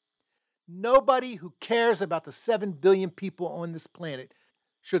Ukraine. Nobody who cares about the 7 billion people on this planet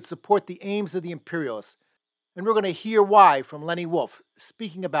should support the aims of the imperialists. And we're going to hear why from Lenny Wolff,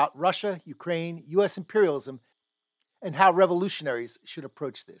 speaking about Russia, Ukraine, U.S. imperialism, and how revolutionaries should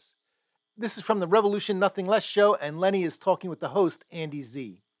approach this. This is from the Revolution Nothing Less show, and Lenny is talking with the host, Andy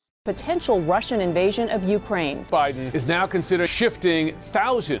Z. Potential Russian invasion of Ukraine. Biden is now considering shifting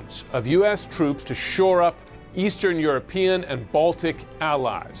thousands of U.S. troops to shore up Eastern European and Baltic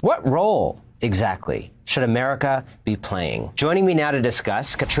allies. What role exactly should America be playing? Joining me now to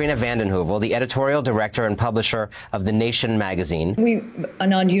discuss, Katrina vanden Heuvel, the editorial director and publisher of The Nation magazine.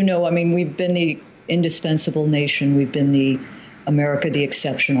 Anand, we've been the indispensable nation. We've been the America the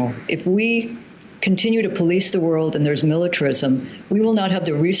exceptional. If we continue to police the world and there's militarism, we will not have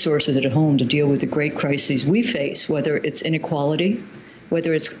the resources at home to deal with the great crises we face, whether it's inequality,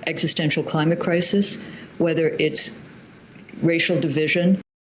 whether it's existential climate crisis, whether it's racial division.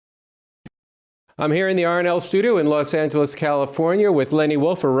 I'm here in the RNL studio in Los Angeles, California, with Lenny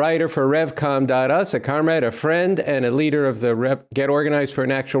Wolff, a writer for RevCom.us, a comrade, a friend, and a leader of the Get Organized for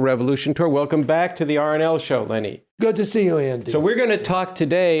an Actual Revolution tour. Welcome back to the RNL show, Lenny. Good to see you, Andy. So we're going to talk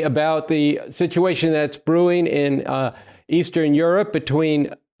today about the situation that's brewing in Eastern Europe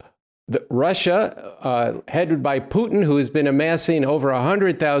between Russia, headed by Putin, who has been amassing over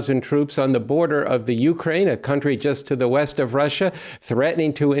 100,000 troops on the border of the Ukraine, a country just to the west of Russia,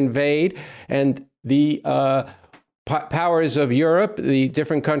 threatening to invade, and the powers of Europe, the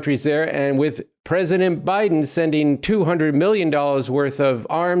different countries there, and with President Biden sending $200 million worth of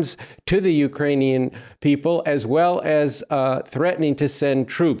arms to the Ukrainian people, as well as threatening to send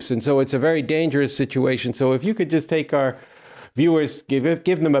troops. And so it's a very dangerous situation. So if you could just take our viewers, give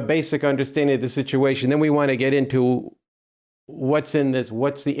them a basic understanding of the situation, then we want to get into what's in this,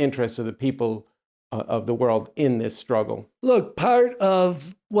 what's the interest of the people of the world in this struggle. Look, part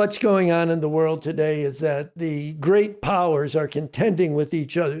of what's going on in the world today is that the great powers are contending with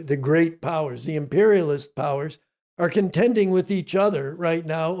each other. The great powers, the imperialist powers, are contending with each other right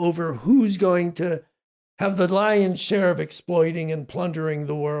now over who's going to have the lion's share of exploiting and plundering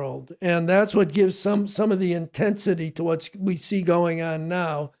the world. And that's what gives some of the intensity to what we see going on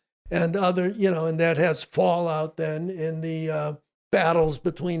now. And and that has fallout then in the battles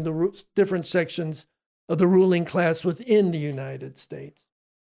between the different sections of the ruling class within the United States.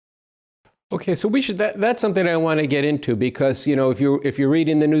 Okay, so that's something I want to get into, because if you're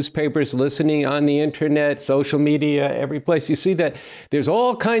reading the newspapers, listening on the internet, social media, every place, you see that there's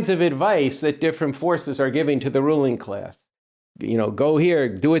all kinds of advice that different forces are giving to the ruling class. Go here,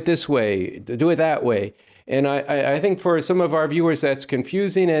 do it this way, do it that way. And I think for some of our viewers that's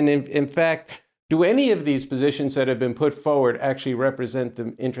confusing. And in fact, do any of these positions that have been put forward actually represent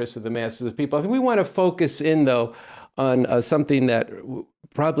the interests of the masses of people? I think we want to focus in, though, on something that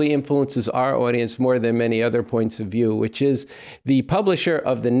probably influences our audience more than many other points of view, which is the publisher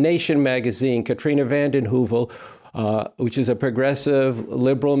of The Nation magazine, Katrina vanden Heuvel, which is a progressive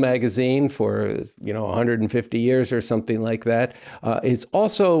liberal magazine for 150 years or something like that. It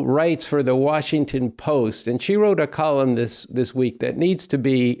also writes for the Washington Post, and she wrote a column this week that needs to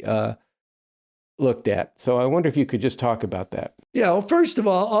be looked at. So I wonder if you could just talk about that. Yeah, well, first of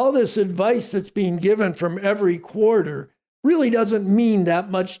all this advice that's being given from every quarter really doesn't mean that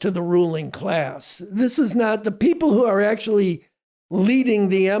much to the ruling class. This is not the people who are actually leading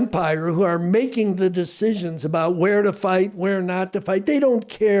the empire, who are making the decisions about where to fight, where not to fight. They don't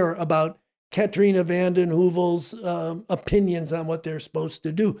care about Katrina vanden Heuvel's opinions on what they're supposed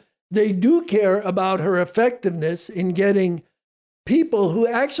to do. They do care about her effectiveness in getting people who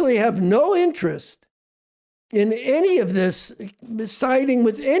actually have no interest in any of this, siding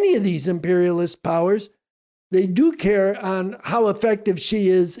with any of these imperialist powers. They do care on how effective she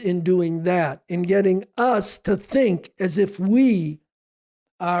is in doing that, in getting us to think as if we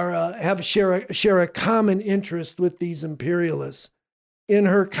are share a common interest with these imperialists. In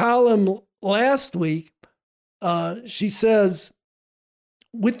her column last week, she says,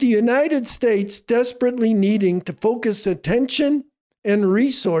 with the United States desperately needing to focus attention and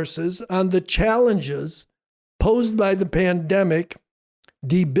resources on the challenges posed by the pandemic,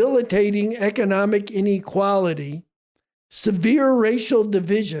 debilitating economic inequality, severe racial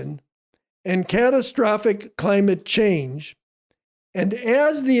division, and catastrophic climate change, and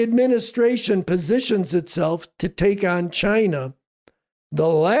as the administration positions itself to take on China, the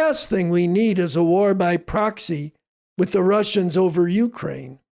last thing we need is a war by proxy with the Russians over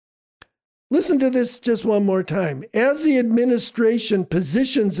Ukraine. Listen to this just one more time. As the administration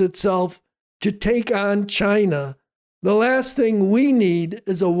positions itself to take on China, the last thing we need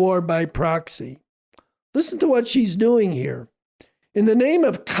is a war by proxy. Listen to what she's doing here. In the name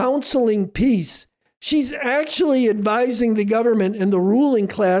of counseling peace, she's actually advising the government and the ruling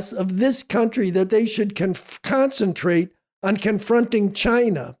class of this country that they should concentrate on confronting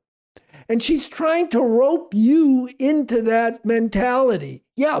China. And she's trying to rope you into that mentality.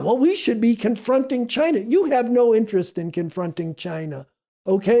 Yeah, well, we should be confronting China. You have no interest in confronting China,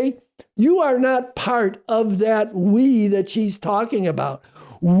 okay? You are not part of that we that she's talking about.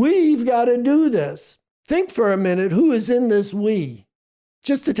 We've got to do this. Think for a minute, who is in this we?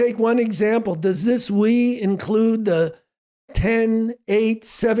 Just to take one example, does this we include the 10, 8,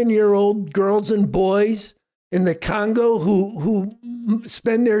 7-year-old girls and boys in the Congo who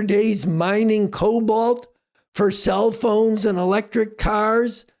spend their days mining cobalt for cell phones and electric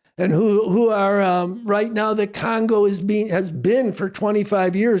cars, and who are right now, the Congo has been for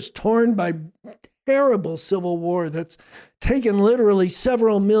 25 years torn by terrible civil war that's taken literally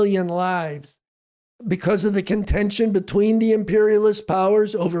several million lives because of the contention between the imperialist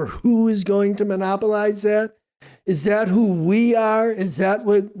powers over who is going to monopolize that. Is that who we are? Is that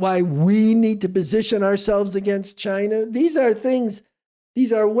why we need to position ourselves against China? These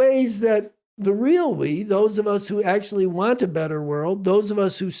are ways that the real we, those of us who actually want a better world, those of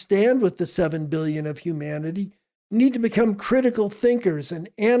us who stand with the 7 billion of humanity, need to become critical thinkers and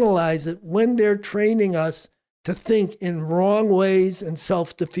analyze it when they're training us to think in wrong ways and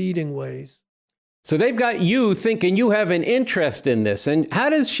self-defeating ways. So they've got you thinking you have an interest in this. And how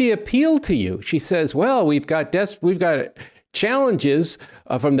does she appeal to you? She says, well, we've got challenges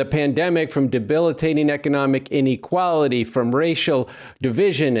from the pandemic, from debilitating economic inequality, from racial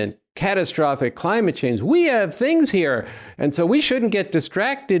division and catastrophic climate change. We have things here. And so we shouldn't get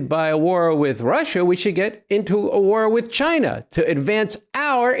distracted by a war with Russia. We should get into a war with China to advance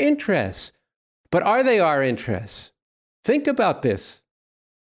our interests. But are they our interests? Think about this.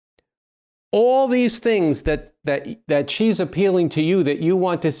 All these things that she's appealing to you, that you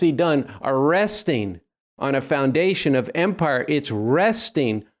want to see done, are resting on a foundation of empire. It's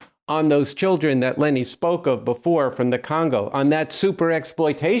resting on those children that Lenny spoke of before from the Congo, on that super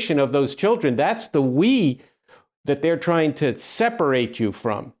exploitation of those children. That's the we that they're trying to separate you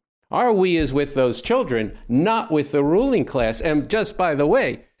from. Our we is with those children, not with the ruling class. And just by the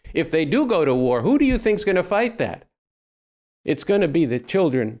way, if they do go to war, who do you think's going to fight that? It's going to be the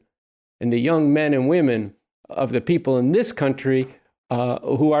children and the young men and women of the people in this country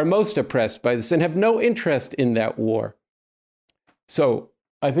who are most oppressed by this and have no interest in that war. So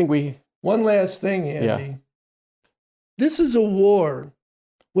I think One last thing, Andy. Yeah. This is a war,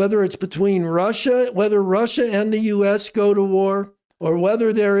 whether it's between whether Russia and the U.S. go to war, or whether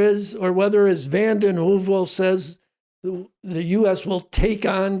as Vanden Heuvel says, the U.S. will take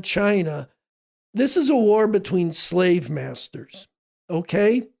on China. This is a war between slave masters,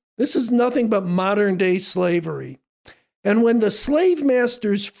 okay? This is nothing but modern day slavery. And when the slave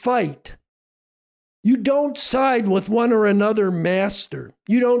masters fight, you don't side with one or another master.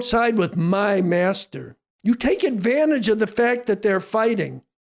 You don't side with my master. You take advantage of the fact that they're fighting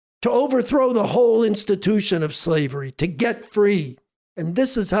to overthrow the whole institution of slavery, to get free. And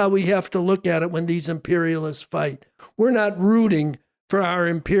this is how we have to look at it when these imperialists fight. We're not rooting for our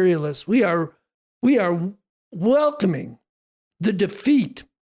imperialists. We are welcoming the defeat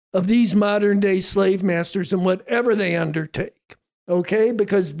of these modern day slave masters in whatever they undertake, okay?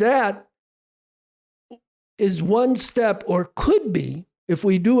 Because that is one step, or could be, if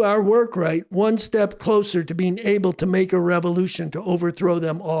we do our work right, one step closer to being able to make a revolution to overthrow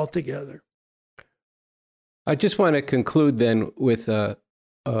them altogether. I just want to conclude then with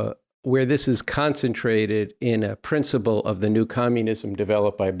where this is concentrated in a principle of the new communism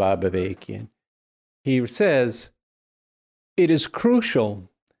developed by Bob Avakian. He says, it is crucial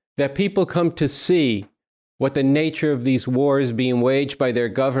that people come to see what the nature of these wars being waged by their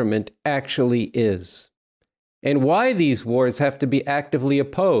government actually is, and why these wars have to be actively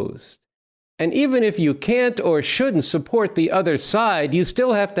opposed. And even if you can't or shouldn't support the other side, you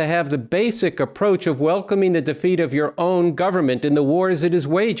still have to have the basic approach of welcoming the defeat of your own government in the wars it is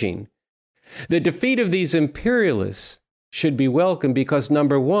waging. The defeat of these imperialists should be welcomed because,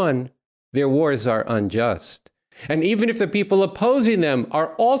 number one, their wars are unjust. And even if the people opposing them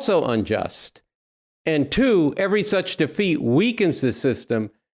are also unjust. And two, every such defeat weakens the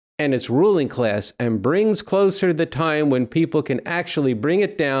system and its ruling class and brings closer the time when people can actually bring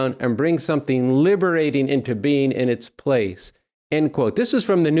it down and bring something liberating into being in its place. End quote. This is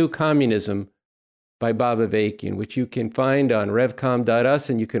from The New Communism by Bob Avakian, which you can find on revcom.us,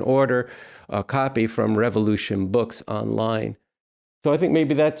 and you can order a copy from Revolution Books online. So I think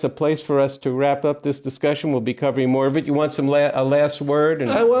maybe that's a place for us to wrap up this discussion. We'll be covering more of it. You want a last word?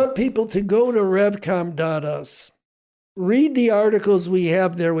 I want people to go to revcom.us. Read the articles we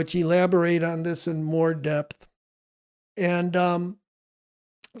have there, which elaborate on this in more depth. And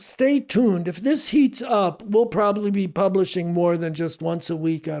stay tuned. If this heats up, we'll probably be publishing more than just once a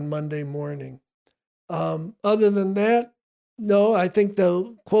week on Monday morning. Other than that, no, I think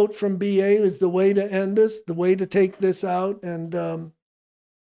the quote from BA is the way to end this, the way to take this out. And all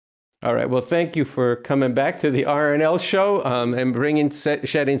right. Well, thank you for coming back to the RNL show and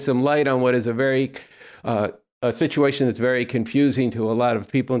shedding some light on what is a situation that's very confusing to a lot of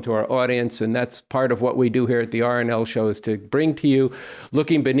people and to our audience. And that's part of what we do here at the RNL show, is to bring to you,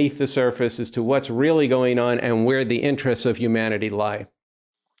 looking beneath the surface as to what's really going on and where the interests of humanity lie.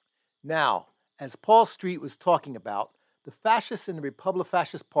 Now, as Paul Street was talking about, the fascists in the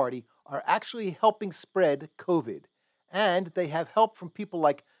Republic-Fascist Party are actually helping spread COVID. And they have help from people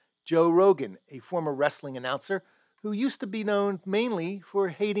like Joe Rogan, a former wrestling announcer who used to be known mainly for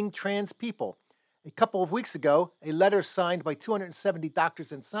hating trans people. A couple of weeks ago, a letter signed by 270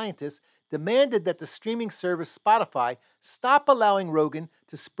 doctors and scientists demanded that the streaming service Spotify stop allowing Rogan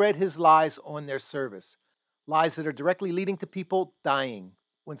to spread his lies on their service. Lies that are directly leading to people dying.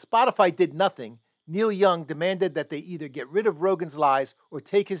 When Spotify did nothing, Neil Young demanded that they either get rid of Rogan's lies or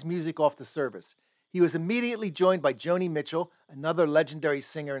take his music off the service. He was immediately joined by Joni Mitchell, another legendary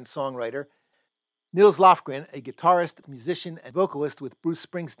singer and songwriter. Nils Lofgren, a guitarist, musician, and vocalist with Bruce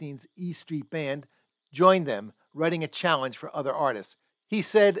Springsteen's E Street Band, joined them, writing a challenge for other artists. He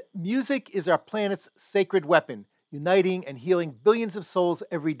said, "Music is our planet's sacred weapon, uniting and healing billions of souls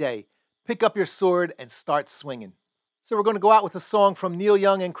every day. Pick up your sword and start swinging." So we're going to go out with a song from Neil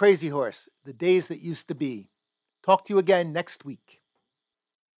Young and Crazy Horse, "The Days That Used to Be." Talk to you again next week.